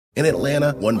In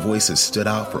Atlanta, one voice has stood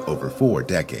out for over 4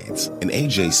 decades. An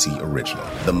AJC original,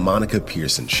 The Monica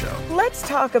Pearson Show. Let's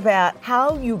talk about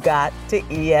how you got to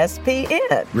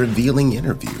ESPN. Revealing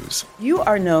interviews. You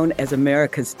are known as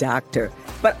America's doctor,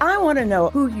 but I want to know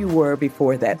who you were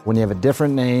before that. When you have a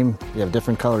different name, you have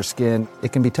different color skin,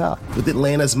 it can be tough. With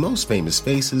Atlanta's most famous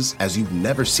faces as you've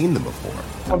never seen them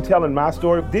before. I'm telling my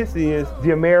story. This is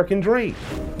the American dream.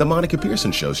 The Monica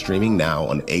Pearson Show, streaming now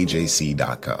on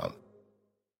AJC.com.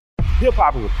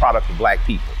 Hip-hop is a product of black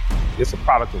people. It's a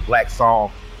product of black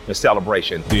song and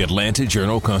celebration. The Atlanta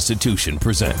Journal-Constitution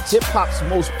presents hip-hop's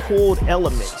most pulled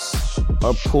elements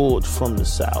are pulled from the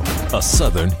South. A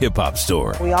Southern hip-hop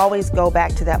story. We always go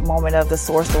back to that moment of the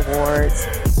Source Awards.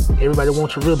 Everybody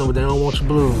wants your rhythm, but they don't want your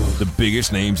blues. The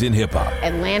biggest names in hip-hop.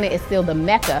 Atlanta is still the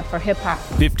mecca for hip-hop.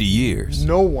 50 years.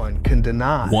 No one can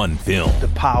deny one film. The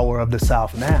power of the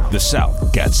South now. The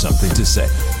South got something to say.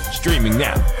 Streaming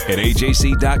now at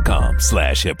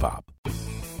ajc.com/hiphop.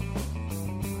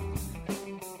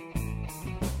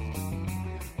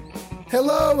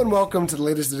 Hello and welcome to the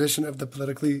latest edition of the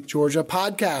Politically Georgia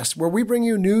podcast, where we bring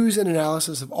you news and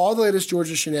analysis of all the latest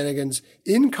Georgia shenanigans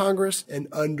in Congress and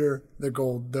under the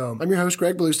Gold Dome. I'm your host,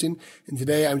 Greg Bluestein, and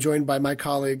today I'm joined by my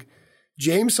colleague,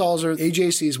 James Salzer,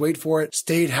 AJC's, wait for it,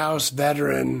 State House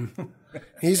veteran.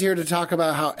 He's here to talk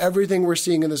about how everything we're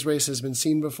seeing in this race has been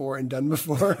seen before and done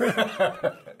before.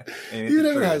 Even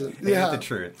if it hasn't. Yeah. The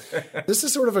truth. This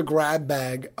is sort of a grab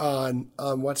bag on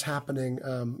what's happening,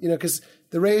 because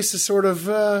the race is sort of,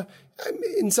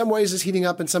 in some ways, is heating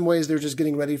up. In some ways, they're just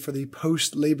getting ready for the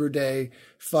post-Labor Day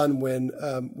fun when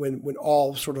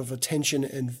all sort of attention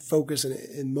and focus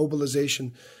and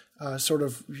mobilization sort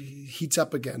of heats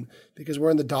up again. Because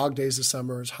we're in the dog days of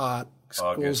summer. It's hot.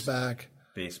 School's back.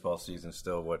 Baseball season's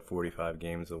still, 45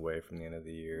 games away from the end of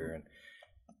the year. And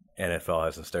NFL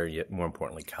hasn't started yet. More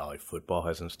importantly, college football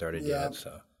hasn't started yet.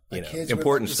 So,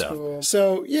 important stuff.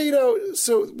 So,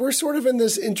 so we're sort of in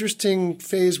this interesting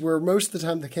phase where most of the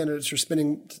time the candidates are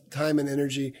spending time and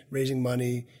energy raising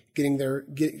money,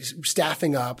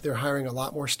 staffing up. They're hiring a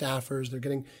lot more staffers. They're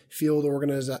getting field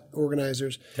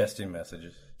organizers. Testing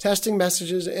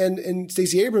messages. And in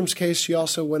Stacey Abrams' case, she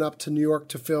also went up to New York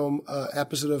to film an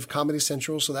episode of Comedy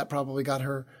Central. So that probably got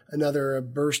her another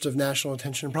burst of national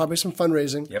attention, probably some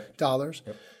fundraising dollars.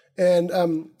 Yep. And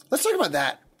let's talk about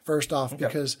that first off,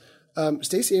 because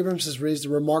Stacey Abrams has raised a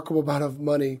remarkable amount of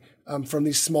money from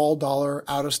these small dollar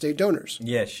out-of-state donors.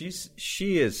 Yeah,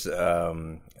 she is.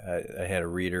 I had a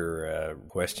reader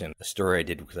question a story I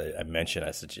did because I mentioned,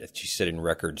 I said she's setting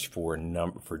records for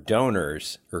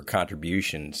donors or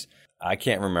contributions. I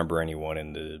can't remember anyone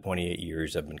in the 28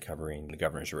 years I've been covering the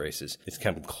governor's races. It's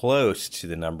come close to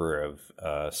the number of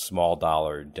small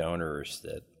dollar donors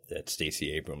that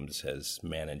Stacey Abrams has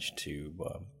managed to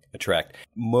attract.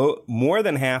 More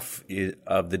than half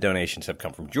of the donations have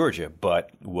come from Georgia,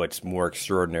 but what's more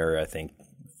extraordinary, I think,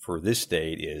 for this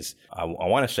state is, I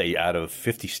want to say out of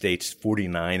 50 states,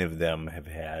 49 of them have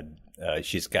had,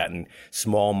 she's gotten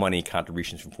small money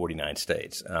contributions from 49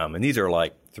 states. And these are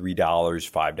like $3,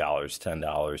 $5,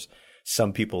 $10.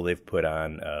 Some people they've put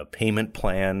on payment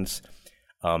plans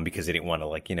because they didn't want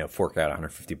to fork out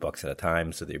 $150 at a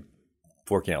time. So they're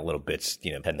forking out little bits,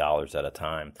 $10 at a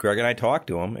time. Greg and I talked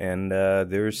to him, and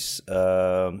there's,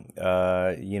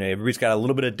 everybody's got a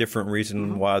little bit of different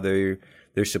reason why they're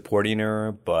supporting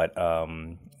her, but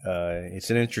it's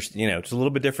an interesting, it's a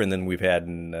little bit different than we've had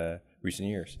in recent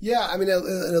years. Yeah, I mean, in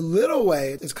a little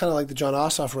way, it's kind of like the Jon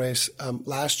Ossoff race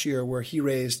last year, where he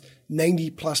raised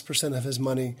 90+% of his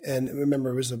money, and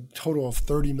remember, it was a total of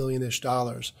 $30 million-ish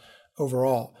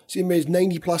overall. So he raised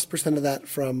 90+% of that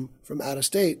from out of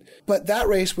state. But that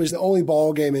race was the only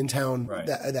ball game in town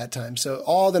at that time. So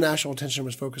all the national attention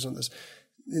was focused on this.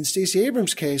 In Stacey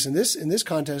Abrams' case, in this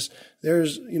contest,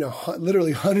 there's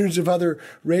literally hundreds of other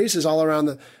races all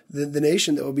around the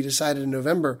nation that will be decided in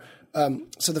November.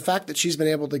 So the fact that she's been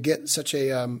able to get such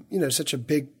a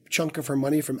big chunk of her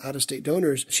money from out-of-state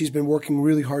donors, she's been working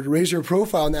really hard to raise her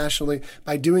profile nationally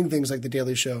by doing things like The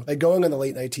Daily Show, by going on the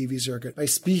late-night TV circuit, by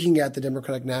speaking at the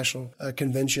Democratic National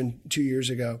Convention 2 years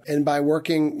ago, and by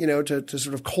working, to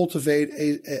sort of cultivate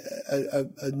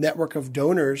a network of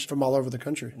donors from all over the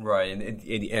country. Right,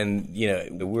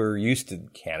 and we're used to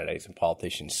candidates and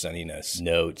politicians sending us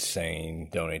notes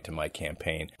saying, donate to my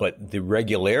campaign, but the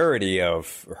regularity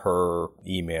of her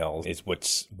emails is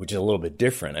which is a little bit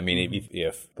different. I mean,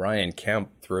 if Brian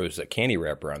Kemp throws a candy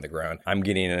wrapper on the ground, I'm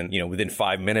getting, within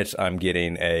 5 minutes, I'm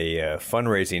getting a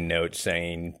fundraising note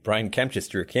saying, Brian Kemp just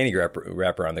threw a candy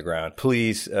wrapper on the ground.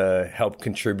 Please help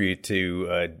contribute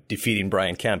to defeating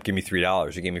Brian Kemp. Give me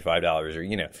 $3 or give me $5 or,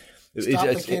 Stop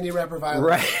the candy wrapper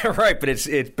violence. Right. But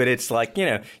it's like,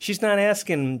 she's not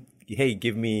asking, hey,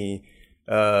 give me,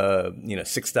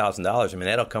 $6,000. I mean,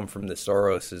 that'll come from the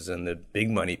Soroses and the big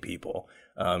money people.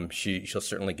 She'll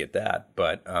certainly get that,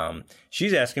 but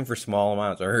she's asking for small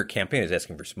amounts, or her campaign is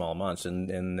asking for small amounts,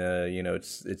 and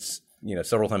it's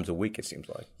several times a week, it seems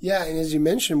like. Yeah, and as you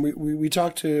mentioned, we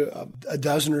talked to a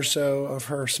dozen or so of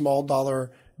her small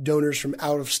dollar donors from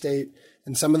out of state,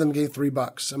 and some of them gave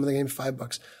 $3, some of them gave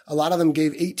 $5. A lot of them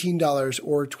gave $18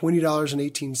 or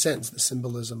 $20.18, the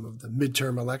symbolism of the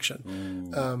midterm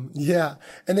election.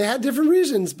 And they had different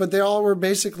reasons, but they all were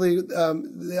basically,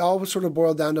 they all sort of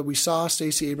boiled down to, we saw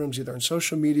Stacey Abrams either on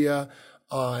social media,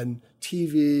 on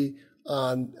TV,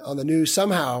 on the news,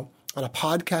 somehow on a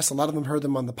podcast. A lot of them heard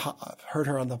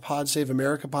her on the Pod Save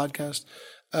America podcast.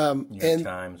 New York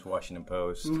Times, Washington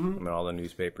Post, all the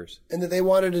newspapers, and that they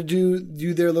wanted to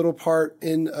do their little part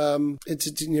in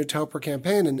to help her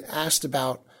campaign, and asked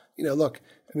about look,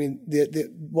 I mean,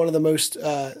 one of the most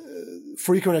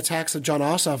frequent attacks of Jon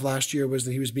Ossoff last year was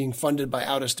that he was being funded by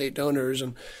out of state donors,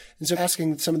 and so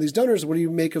asking some of these donors, what do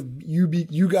you make of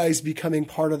you guys becoming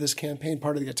part of this campaign,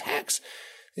 part of the attacks?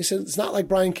 They said it's not like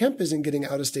Brian Kemp isn't getting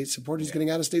out-of-state support. He's getting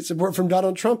out-of-state support from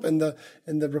Donald Trump and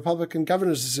the Republican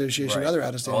Governors Association, and other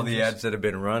out-of-state. All the ads that have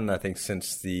been run, I think,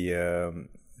 since the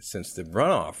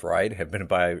runoff, right, have been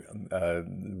by the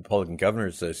Republican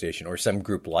Governors Association or some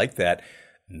group like that.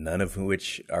 None of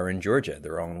which are in Georgia.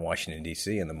 They're all in Washington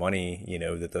D.C. and the money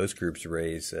that those groups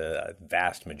raise, a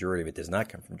vast majority of it does not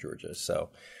come from Georgia.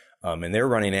 So, and they're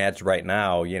running ads right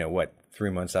now. 3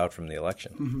 months out from the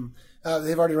election.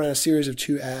 They've already run a series of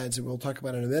 2 ads, and we'll talk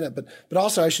about it in a minute. But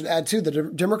also, I should add too,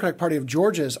 the Democratic Party of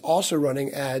Georgia is also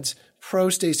running ads, pro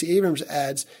Stacey Abrams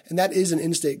ads, and that is an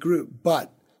in-state group,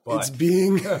 but it's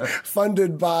being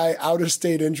funded by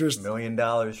out-of-state interests. $1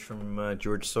 million from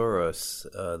George Soros,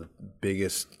 the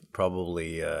biggest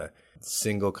probably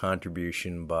single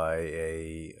contribution by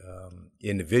a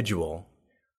individual.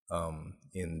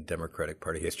 In Democratic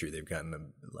Party history, they've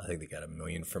gotten, I think they got $1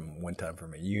 million from one time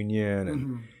from a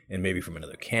union and maybe from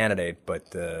another candidate.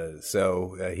 But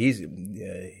he's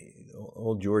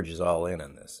old George is all in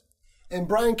on this. And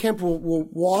Brian Kemp will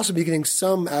also be getting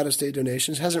some out-of-state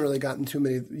donations. Hasn't really gotten too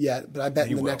many yet, but I bet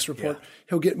in the next report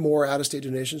he'll get more out-of-state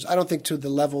donations. I don't think to the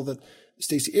level that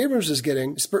Stacey Abrams is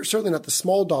getting, certainly not the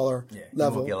small dollar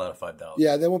level. Won't get a lot of $5.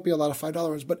 Yeah, there won't be a lot of $5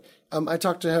 ones. But I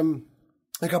talked to him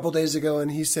a couple of days ago, and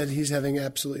he said he's having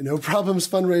absolutely no problems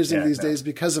fundraising these days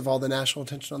because of all the national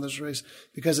attention on this race,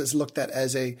 because it's looked at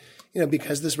as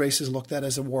because this race is looked at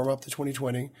as a warm up to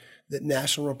 2020, that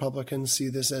national Republicans see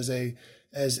this as a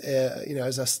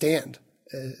stand,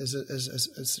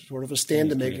 as sort of a stand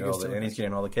to make against and he's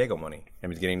getting all the Kegel money.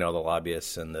 And he's getting all the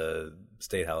lobbyists and the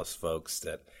state house folks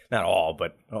that, not all,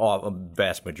 but a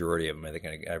vast majority of them, I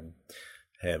think I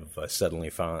have suddenly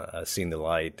seen the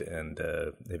light and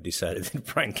have decided that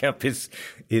Brian Kemp is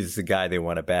the guy they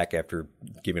want to back after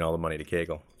giving all the money to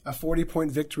Kegel. A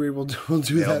 40-point victory will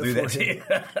do that for him.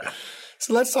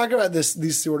 So let's talk about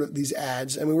these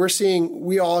ads. I mean,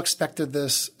 we all expected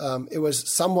this.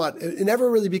 It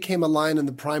never really became a line in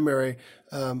the primary,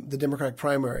 the Democratic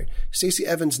primary. Stacey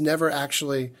Evans never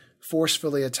actually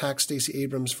forcefully attacked Stacey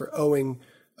Abrams for owing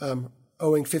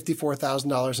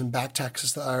 $54,000 in back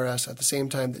taxes to the IRS at the same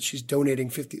time that she's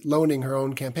loaning her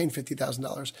own campaign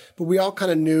 $50,000. But we all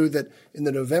kind of knew that in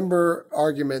the November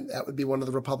argument, that would be one of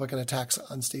the Republican attacks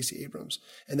on Stacey Abrams.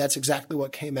 And that's exactly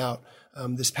what came out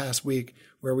this past week,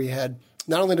 where we had,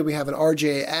 not only did we have an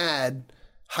RJ ad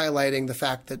highlighting the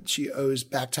fact that she owes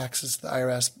back taxes to the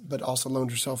IRS, but also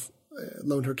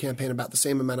loaned her campaign about the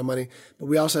same amount of money. But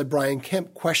we also had Brian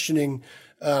Kemp questioning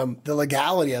the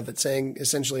legality of it, saying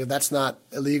essentially if that's not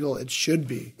illegal, it should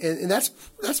be. And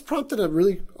that's prompted a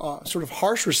really sort of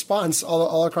harsh response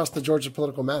all across the Georgia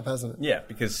political map, hasn't it? Yeah,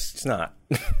 because it's not.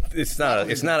 it's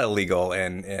not illegal.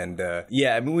 And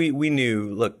I mean, we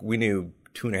knew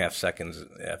 2.5 seconds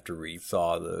after we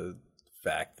saw the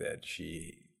fact that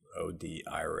she owed the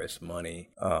IRS money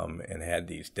and had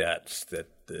these debts that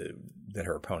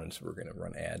her opponents were going to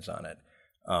run ads on it.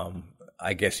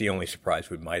 I guess the only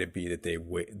surprise might be that they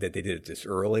did it this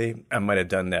early. I might have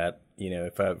done that,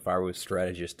 if I was a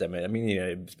strategist. I mean,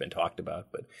 it's been talked about,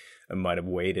 but I might have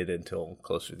waited until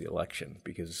closer to the election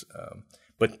because.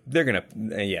 But they're gonna,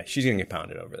 she's gonna get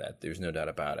pounded over that. There's no doubt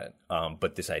about it.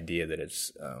 But this idea that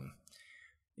it's.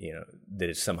 That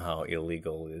it's somehow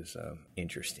illegal is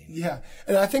interesting. Yeah.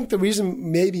 And I think the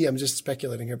reason, maybe I'm just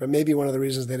speculating here, but maybe one of the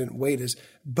reasons they didn't wait is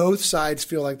both sides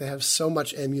feel like they have so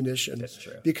much ammunition. That's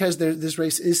true. Because this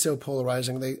race is so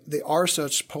polarizing. They are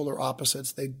such polar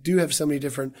opposites. They do have so many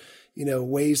different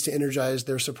ways to energize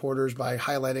their supporters by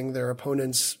highlighting their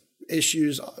opponents'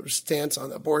 issues, stance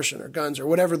on abortion or guns or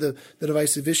whatever the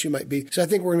divisive issue might be. So I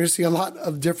think we're going to see a lot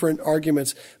of different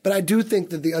arguments. But I do think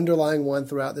that the underlying one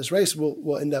throughout this race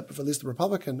will end up, at least the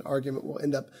Republican argument, will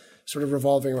end up sort of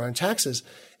revolving around taxes.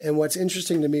 And what's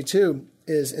interesting to me too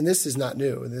is, and this is not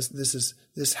new, and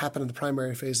this happened in the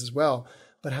primary phase as well,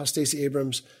 but how Stacey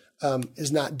Abrams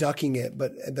is not ducking it,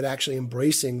 but actually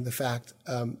embracing the fact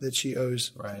that she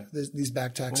owes these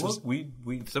back taxes. Well, look,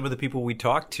 we some of the people we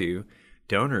talked to,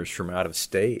 donors from out of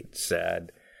state,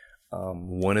 said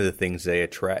one of the things that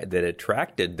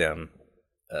attracted them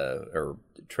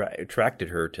attracted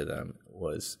her to them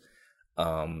was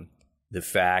the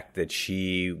fact that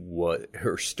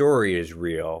her story is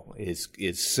real, is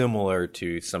similar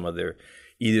to some of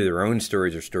either their own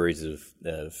stories or stories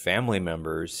of family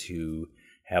members who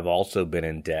have also been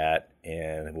in debt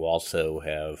and who also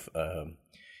have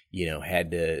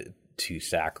had to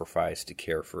sacrifice to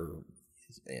care for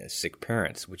sick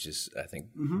parents, which is, I think,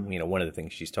 one of the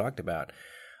things she's talked about.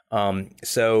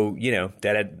 So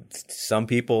that had some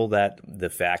people, that the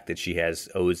fact that she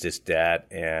owes this debt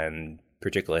and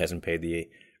particularly hasn't paid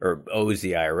owes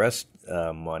the IRS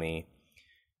money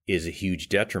is a huge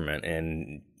detriment.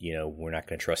 And, we're not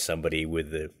going to trust somebody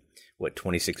with the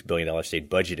 $26 billion state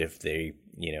budget if they,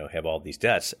 have all these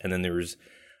debts. And then there's,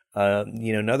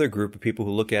 another group of people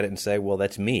who look at it and say, well,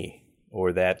 that's me,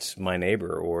 or that's my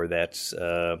neighbor, or that's,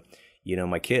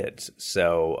 my kids.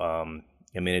 So,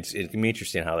 it's going to be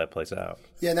interesting how that plays out.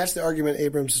 Yeah, and that's the argument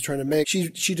Abrams is trying to make.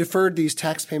 She deferred these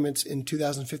tax payments in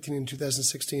 2015 and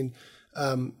 2016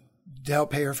 to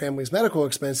help pay her family's medical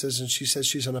expenses, and she says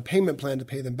she's on a payment plan to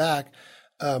pay them back.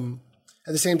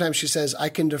 At the same time, she says, I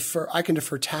can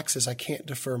defer taxes. I can't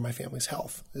defer my family's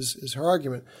health, is her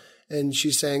argument. And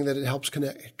she's saying that it helps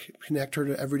connect her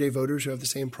to everyday voters who have the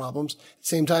same problems. At the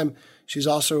same time, she's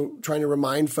also trying to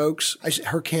remind folks,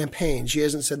 her campaign, she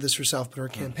hasn't said this herself, but her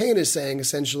campaign is saying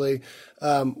essentially,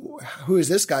 who is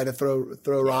this guy to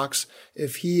throw rocks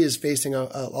if he is facing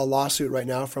a lawsuit right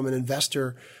now from an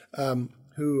investor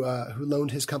who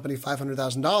loaned his company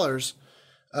 $500,000.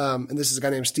 And this is a guy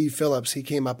named Steve Phillips. He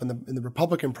came up in the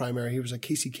Republican primary. He was a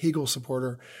Casey Cagle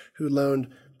supporter who loaned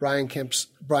Brian Kemp's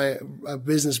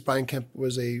business. Brian Kemp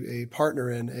was a partner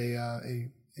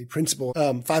in, a principal,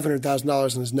 $500,000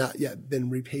 and has not yet been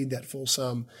repaid that full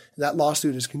sum. And that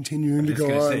lawsuit is continuing to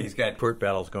go on. He's got court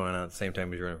battles going on at the same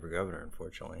time he's running for governor,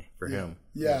 unfortunately, for him.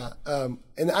 Yeah. And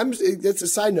it's a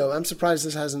side note. I'm surprised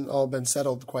this hasn't all been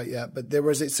settled quite yet, but there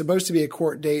was supposed to be a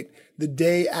court date the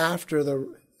day after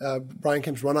the Brian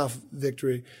Kemp's runoff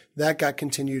victory. That got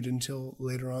continued until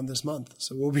later on this month.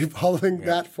 So we'll be following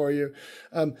that for you.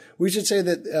 We should say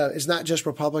that it's not just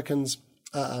Republicans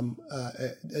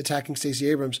attacking Stacey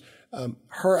Abrams.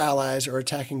 Her allies are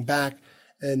attacking back.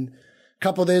 And a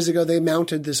couple of days ago, they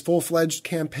mounted this full-fledged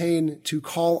campaign to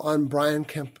call on Brian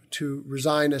Kemp to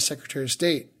resign as Secretary of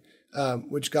State,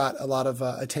 which got a lot of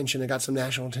attention and got some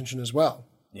national attention as well.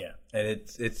 Yeah, and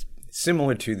it's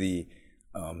similar to the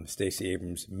Stacey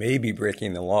Abrams may be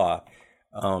breaking the law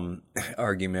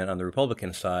argument on the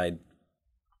Republican side.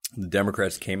 The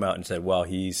Democrats came out and said, well,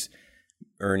 he's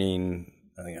earning,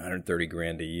 I think,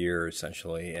 $130,000 a year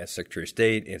essentially as Secretary of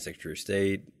State, and Secretary of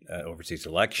State oversees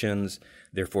elections.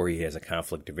 Therefore, he has a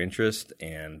conflict of interest.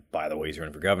 And by the way, he's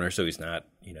running for governor, so he's not,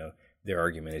 their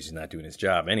argument is he's not doing his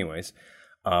job anyways.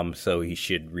 So he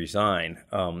should resign.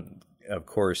 Of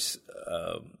course,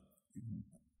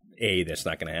 A, that's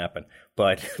not going to happen.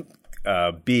 But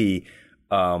B,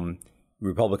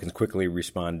 Republicans quickly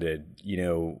responded,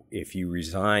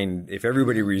 if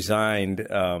everybody resigned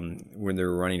when they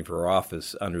were running for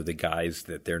office under the guise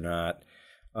that they're not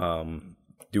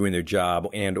doing their job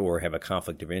and or have a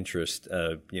conflict of interest,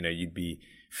 you'd be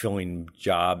filling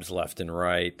jobs left and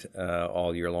right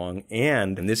all year long.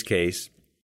 And in this case,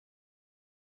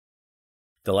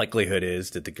 the likelihood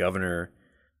is that the governor,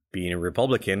 being a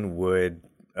Republican, would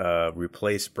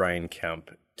replace Brian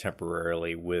Kemp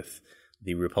temporarily with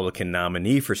the Republican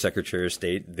nominee for Secretary of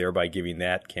State, thereby giving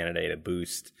that candidate a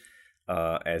boost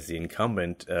as the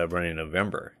incumbent running in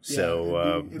November. Yeah,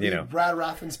 so, it'd be Brad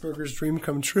Raffensperger's dream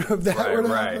come true of that.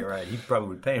 Right. He probably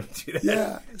would pay him to do that.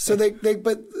 Yeah. So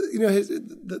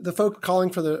the folk calling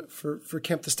for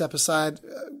Kemp to step aside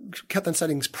kept on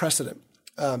setting precedent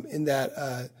in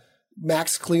that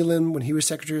Max Cleland, when he was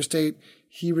Secretary of State,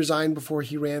 he resigned before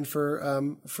he ran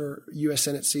for U.S.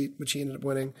 Senate seat, which he ended up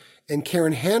winning. And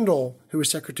Karen Handel, who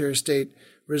was Secretary of State,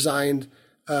 resigned,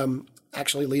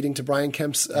 actually leading to Brian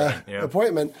Kemp's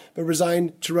appointment, but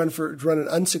resigned to run an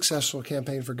unsuccessful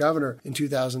campaign for governor in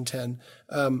 2010.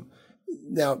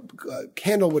 Now,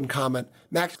 Handel wouldn't comment.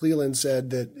 Max Cleland said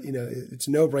that, it's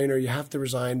a no-brainer. You have to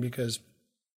resign because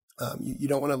you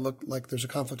don't want to look like there's a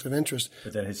conflict of interest.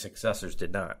 But then his successors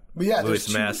did not. Yeah,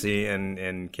 Louis Massey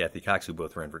and Kathy Cox, who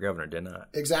both ran for governor, did not.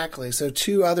 Exactly. So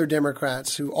 2 other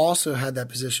Democrats who also had that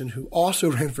position, who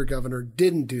also ran for governor,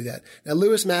 didn't do that. Now,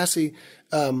 Louis Massey,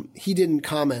 he didn't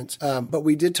comment, but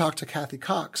we did talk to Kathy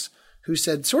Cox, who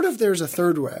said sort of there's a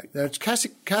third way. Now,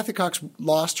 Kathy Cox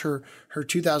lost her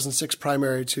 2006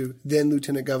 primary to then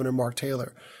Lieutenant Governor Mark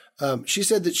Taylor. She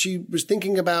said that she was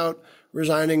thinking about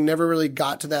resigning, never really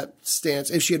got to that stance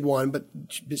if she had won, but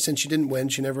since she didn't win,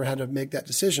 she never had to make that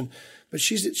decision. But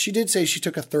she did say she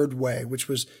took a third way, which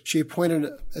was she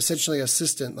appointed essentially an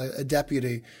assistant, like a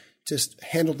deputy, to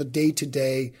handle the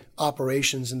day-to-day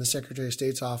operations in the Secretary of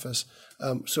State's office.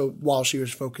 So while she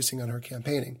was focusing on her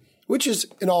campaigning, which is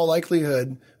in all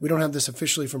likelihood, we don't have this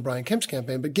officially from Brian Kemp's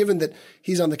campaign, but given that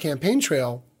he's on the campaign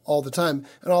trail all the time,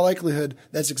 in all likelihood,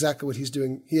 that's exactly what he's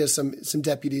doing. He has some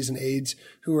deputies and aides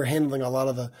who are handling a lot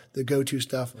of the go-to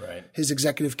stuff. Right. His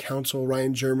executive counsel,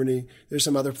 Ryan Germany, there's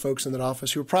some other folks in that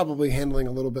office who are probably handling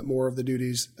a little bit more of the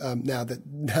duties now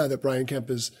that Brian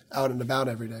Kemp is out and about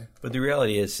every day. But the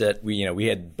reality is that we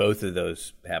had both of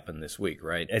those happen this week,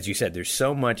 right? As you said, there's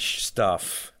so much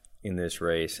stuff in this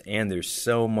race, and there's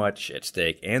so much at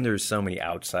stake, and there's so many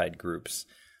outside groups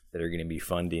that are going to be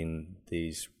funding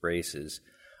these races.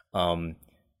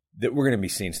 That we're going to be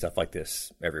seeing stuff like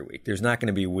this every week. There's not going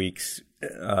to be weeks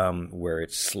where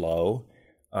it's slow.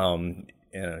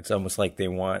 It's almost like they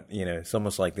want,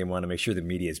 to make sure the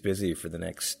media is busy for the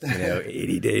next,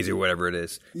 80 days or whatever it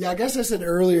is. Yeah, I guess I said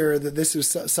earlier that this was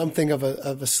something of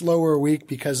a slower week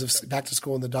because of back to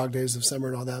school and the dog days of summer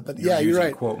and all that. But you're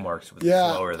right. Quote marks with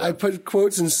slower. I put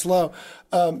quotes in slow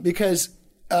because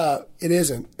it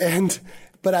isn't.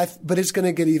 But it's going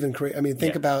to get even crazy. I mean,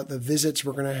 think about the visits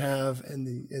we're going to have and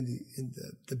the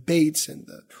debates and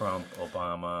the Trump,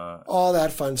 Obama, all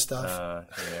that fun stuff.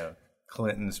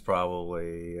 Clinton's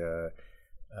probably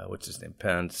what's his name,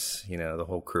 Pence. The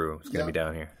whole crew is going to be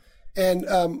down here. And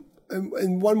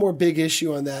one more big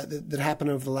issue on that happened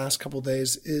over the last couple of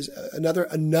days is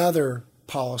another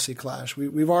policy clash.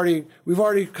 We've already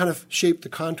kind of shaped the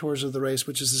contours of the race,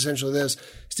 which is essentially this: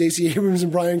 Stacey Abrams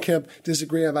and Brian Kemp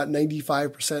disagree on about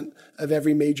 95% of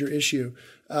every major issue.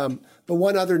 But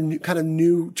one other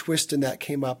new twist in that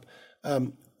came up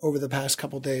over the past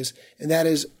couple of days, and that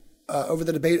is over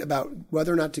the debate about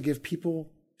whether or not to give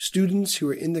students who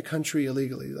are in the country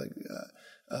illegally,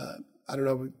 I don't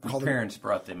know, whose parents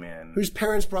brought them in,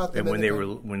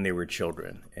 and when they were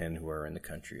children and who are in the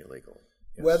country illegally.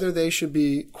 Yes. Whether they should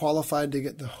be qualified to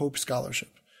get the Hope Scholarship.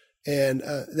 And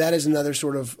that is another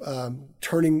sort of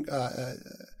turning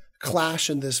clash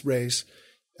in this race.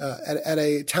 At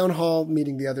a town hall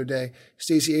meeting the other day,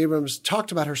 Stacey Abrams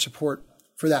talked about her support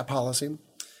for that policy.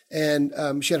 And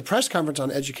she had a press conference on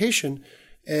education,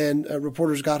 and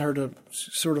reporters got her to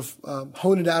sort of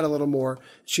hone it out a little more.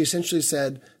 She essentially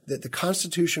said that the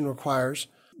Constitution requires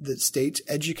that states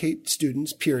educate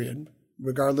students, period,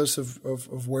 regardless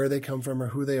of where they come from or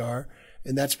who they are.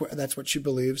 And that's what she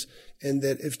believes. And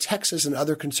that if Texas and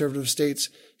other conservative states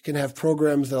can have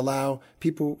programs that allow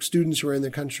students who are in the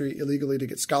country illegally to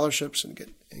get scholarships and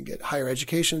get higher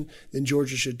education, then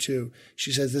Georgia should too.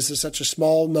 She says this is such a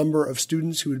small number of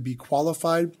students who would be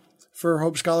qualified for a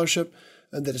Hope Scholarship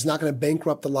and that it's not going to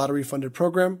bankrupt the lottery funded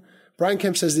program. Brian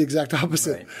Kemp says the exact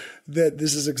opposite, right. That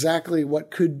this is exactly what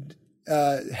could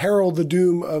herald the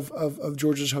doom of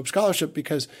Georgia's Hope Scholarship,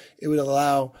 because it would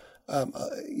allow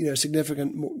a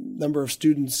significant number of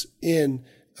students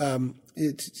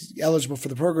eligible for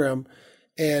the program.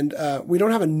 And we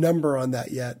don't have a number on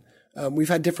that yet. We've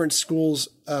had different schools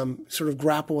sort of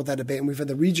grapple with that debate, and we've had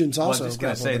the regions also. I was just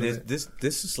going to say,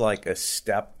 this is like a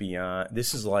step beyond.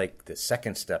 This is like the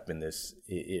second step in this,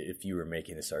 if you were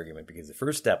making this argument, because the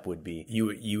first step would be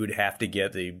you would have to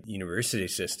get the university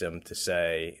system to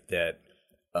say that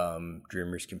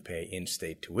Dreamers can pay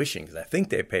in-state tuition, because I think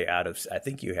they pay I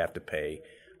think you have to pay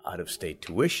out-of-state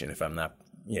tuition, if I'm not.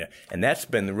 And that's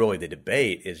been really the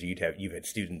debate. Is you've had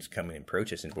students coming in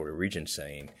protest in Board of Regents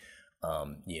saying,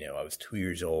 I was 2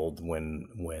 years old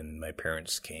when my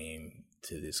parents came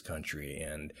to this country,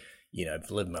 and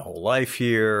I've lived my whole life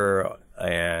here,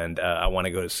 and I want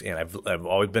to go to. And I've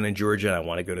always been in Georgia, and I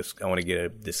want to go to. I want to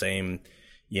get the same,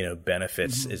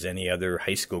 benefits as any other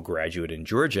high school graduate in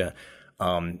Georgia.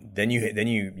 Then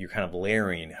you're kind of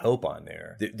layering hope on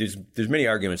there. There's many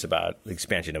arguments about the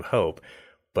expansion of hope,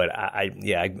 but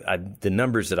the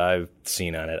numbers that I've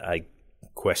seen on it, I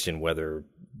question whether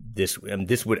this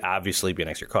would obviously be an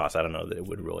extra cost. I don't know that it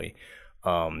would really,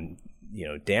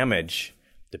 damage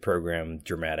the program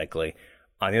dramatically.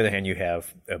 On the other hand, you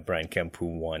have Brian Kemp,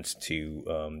 who wants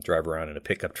to drive around in a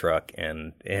pickup truck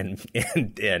and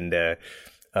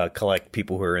collect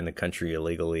people who are in the country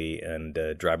illegally and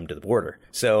drive them to the border.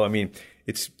 So, I mean,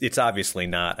 it's obviously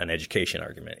not an education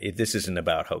argument. This isn't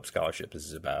about Hope Scholarship. This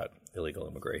is about illegal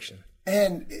immigration.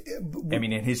 And I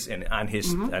mean, on his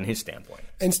standpoint.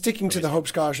 And sticking to the Hope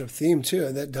Scholarship theme too,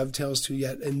 and that dovetails to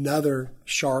yet another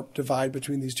sharp divide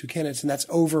between these two candidates, and that's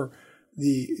over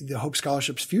the Hope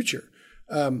Scholarship's future.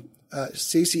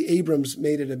 Stacey Abrams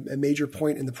made it a major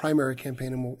point in the primary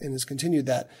campaign and has continued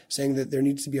that, saying that there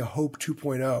needs to be a Hope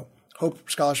 2.0. Hope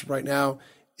Scholarship right now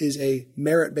is a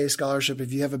merit-based scholarship.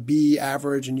 If you have a B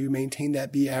average and you maintain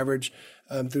that B average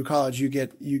through college, you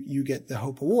get the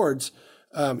Hope Awards.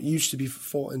 It used to be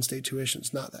full in-state tuition.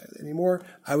 It's not that anymore.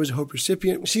 I was a Hope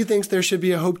recipient. She thinks there should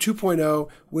be a Hope 2.0,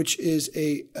 which is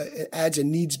adds a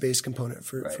needs-based component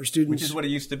for students. Which is what it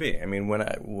used to be. I mean, when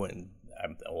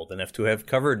I'm old enough to have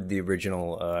covered the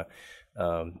original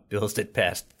bills that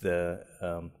passed the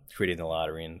creating the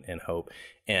lottery and Hope,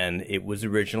 and it was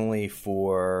originally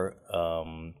for,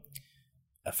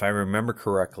 if I remember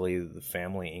correctly, the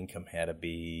family income had to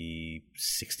be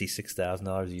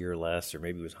 $66,000 a year or less, or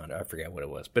maybe it was $100,000. I forget what it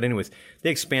was. But anyways,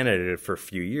 they expanded it for a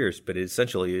few years. But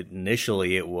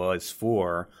initially, it was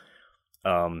for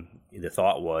the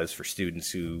thought was for students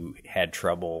who had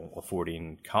trouble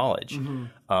affording college. Mm-hmm.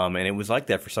 And it was like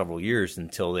that for several years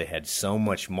until they had so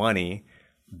much money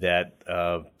that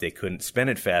they couldn't spend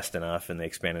it fast enough, and they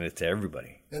expanded it to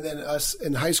everybody. And then us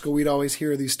in high school, we'd always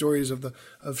hear these stories of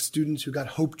students who got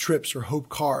Hope trips or Hope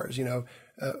cars.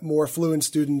 More affluent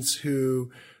students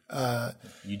who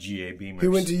UGA Beamers,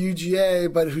 who went to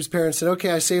UGA, but whose parents said,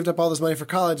 "Okay, I saved up all this money for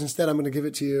college. Instead, I'm going to give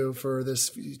it to you for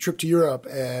this trip to Europe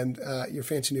and your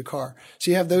fancy new car." So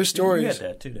you have those stories. You had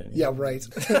that too, didn't you? Yeah, right.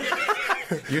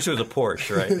 Yours was a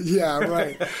Porsche, right? Yeah,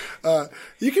 right.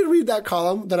 You can read that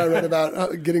column that I read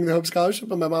about getting the Hope Scholarship.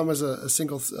 And my mom was a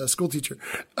single school teacher,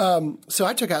 so I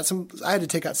had to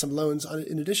take out some loans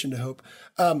in addition to Hope.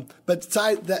 But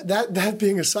that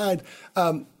being aside,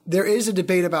 there is a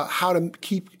debate about how to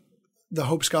keep the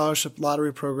Hope Scholarship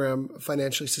lottery program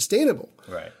financially sustainable.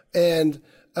 Right. And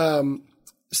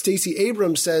Stacey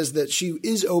Abrams says that she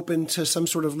is open to some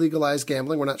sort of legalized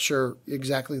gambling. We're not sure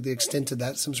exactly the extent of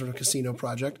that, some sort of casino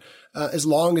project, as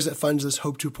long as it funds this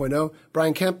Hope 2.0.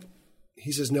 Brian Kemp,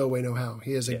 he says no way, no how.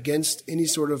 He is against any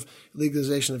sort of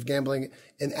legalization of gambling.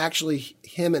 And actually,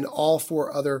 him and all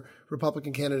four other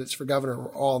Republican candidates for governor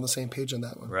were all on the same page on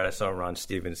that one. Right. I saw Ron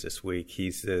Stevens this week.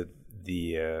 He's the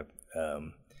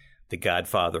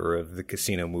godfather of the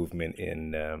casino movement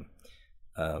in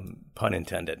pun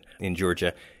intended, in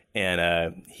Georgia.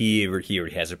 And he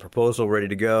already has a proposal ready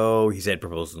to go. He's had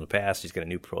proposals in the past. He's got a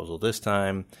new proposal this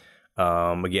time.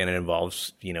 Again, it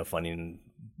involves, funding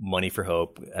money for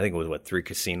Hope. I think it was, 3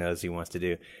 casinos he wants to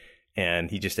do.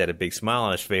 And he just had a big smile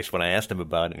on his face when I asked him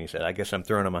about it. And he said, "I guess I'm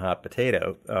throwing him a hot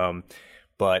potato."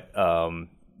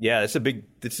 Yeah, it's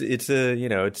it's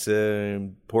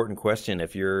an important question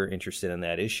if you're interested in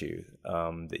that issue.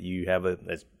 That you have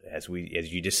as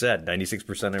you just said,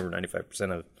 96% or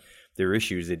 95% of their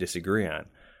issues they disagree on.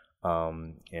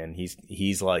 And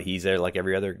he's like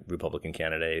every other Republican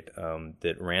candidate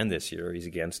that ran this year. He's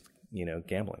against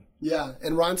gambling. Yeah,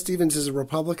 and Ron Stevens is a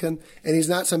Republican, and he's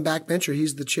not some backbencher.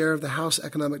 He's the chair of the House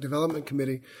Economic Development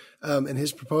Committee, and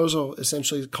his proposal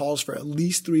essentially calls for at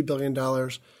least $3 billion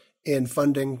in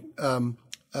funding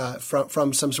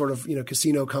from some sort of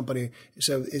casino company.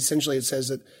 So essentially, it says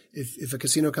that if a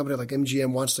casino company like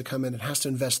MGM wants to come in, it has to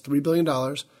invest $3 billion,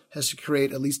 has to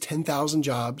create at least 10,000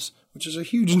 jobs, which is a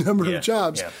huge number of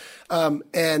jobs. Yeah.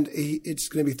 And it's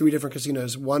going to be 3 different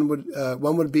casinos. One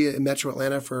would be in Metro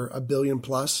Atlanta for $1 billion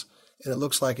plus, and it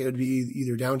looks like it would be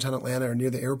either downtown Atlanta or near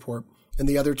the airport. And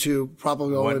the other 2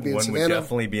 probably would be in Savannah. One would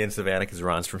definitely be in Savannah because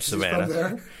Ron's from Savannah. From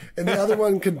there. And the other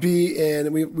one could be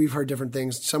in, we've heard different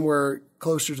things, somewhere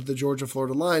closer to the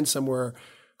Georgia-Florida line, somewhere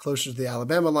closer to the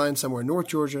Alabama line, somewhere in North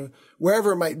Georgia,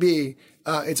 wherever it might be.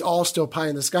 It's all still pie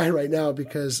in the sky right now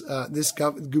because this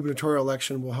gubernatorial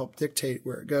election will help dictate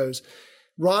where it goes.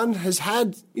 Ron has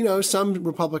had, some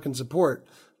Republican support,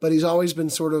 but he's always been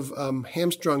sort of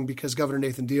hamstrung because Governor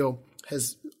Nathan Deal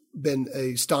has been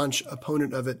a staunch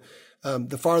opponent of it.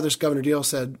 The farthest Governor Deal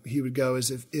said he would go is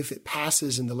if it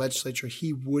passes in the legislature,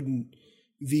 he wouldn't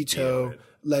veto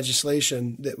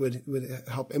legislation that would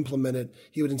help implement it.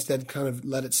 He would instead kind of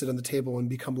let it sit on the table and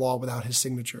become law without his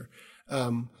signature.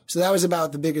 So that was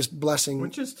about the biggest blessing.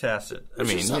 Which is tacit. I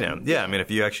mean, if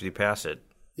you actually pass it,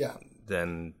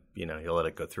 then, he'll let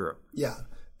it go through. Yeah.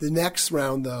 The next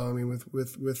round, though, I mean,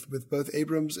 with both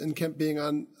Abrams and Kemp being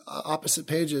on opposite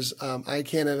pages, I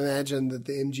can't imagine that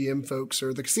the MGM folks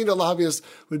or the casino lobbyists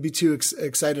would be too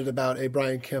excited about a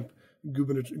Brian Kemp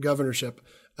governorship.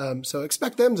 So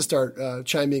expect them to start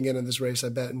chiming in on this race, I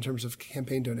bet, in terms of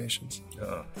campaign donations.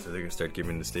 Oh, so they're going to start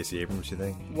giving to Stacey Abrams, you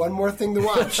think? One more thing to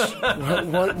watch.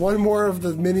 one more of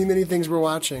the many, many things we're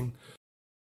watching.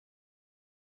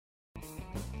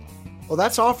 Well,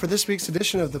 that's all for this week's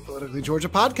edition of the Politically Georgia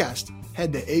podcast.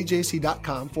 Head to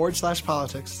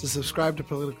ajc.com/politics to subscribe to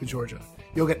Politically Georgia.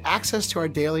 You'll get access to our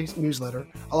daily newsletter,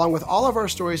 along with all of our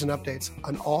stories and updates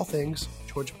on all things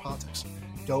Georgia politics.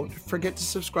 Don't forget to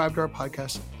subscribe to our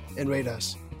podcast and rate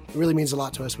us. It really means a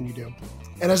lot to us when you do.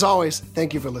 And as always,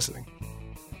 thank you for listening.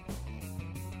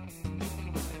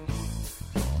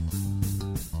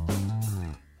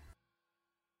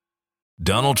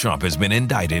 Donald Trump has been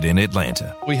indicted in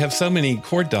Atlanta. We have so many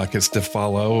court dockets to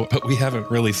follow, but we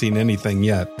haven't really seen anything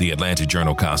yet. The Atlanta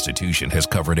Journal-Constitution has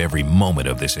covered every moment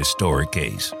of this historic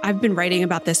case. I've been writing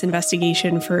about this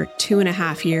investigation for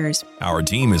 2.5 years. Our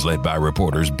team is led by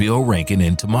reporters Bill Rankin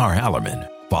and Tamar Hallerman.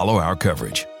 Follow our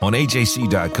coverage on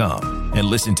AJC.com and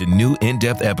listen to new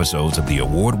in-depth episodes of the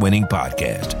award-winning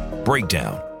podcast,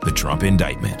 Breakdown, the Trump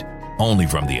Indictment, only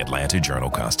from the Atlanta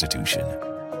Journal-Constitution.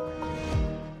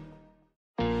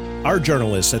 Our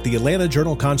journalists at the Atlanta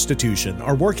Journal-Constitution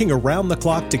are working around the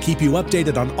clock to keep you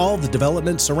updated on all the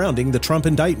developments surrounding the Trump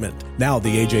indictment. Now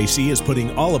the AJC is putting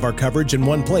all of our coverage in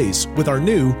one place with our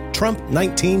new Trump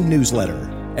 19 newsletter.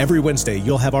 Every Wednesday,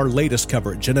 you'll have our latest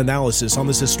coverage and analysis on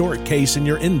this historic case in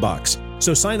your inbox.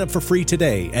 So sign up for free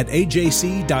today at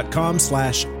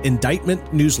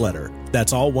ajc.com/indictment newsletter.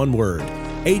 That's all one word.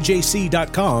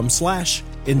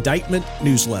 ajc.com/indictment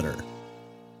newsletter.